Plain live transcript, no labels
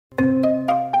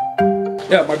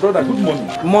Yeah, my brother, good morning.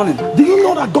 Morning. Do you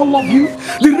know that God loves you?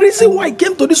 The reason why He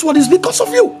came to this world is because of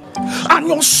you. And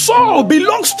your soul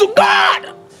belongs to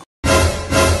God.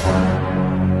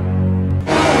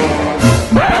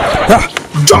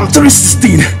 John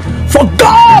 3:16. For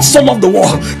God so loved the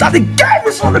world that He gave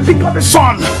His only begotten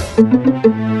Son.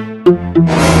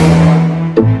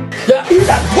 He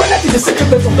that dwelleth in the secret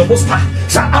place of the Most High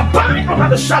shall abide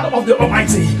under the shadow of the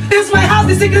Almighty. Is my house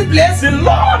the secret place? The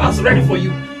Lord has ready for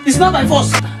you. It's not by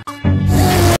force.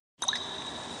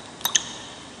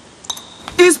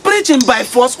 He's preaching by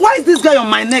force. Why is this guy on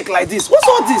my neck like this? What's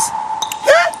all this?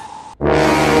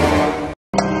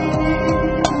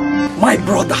 My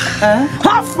brother,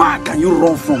 how far can you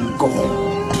run from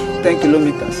God? 10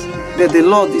 kilometers. But the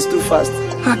Lord is too fast.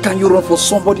 How can you run for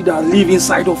somebody that lives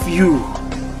inside of you?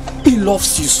 He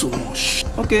loves you so much.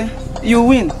 Okay, you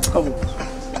win.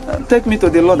 Take me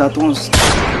to the Lord at once.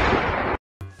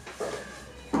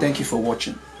 Thank you for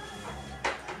watching.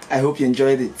 I hope you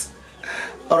enjoyed it.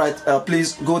 Alright,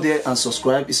 please go there and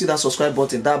subscribe. You see that subscribe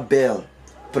button, that bell,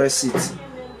 press it.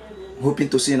 Hoping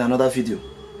to see you in another video.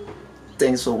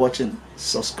 Thanks for watching.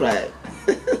 Subscribe.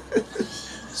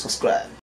 Subscribe.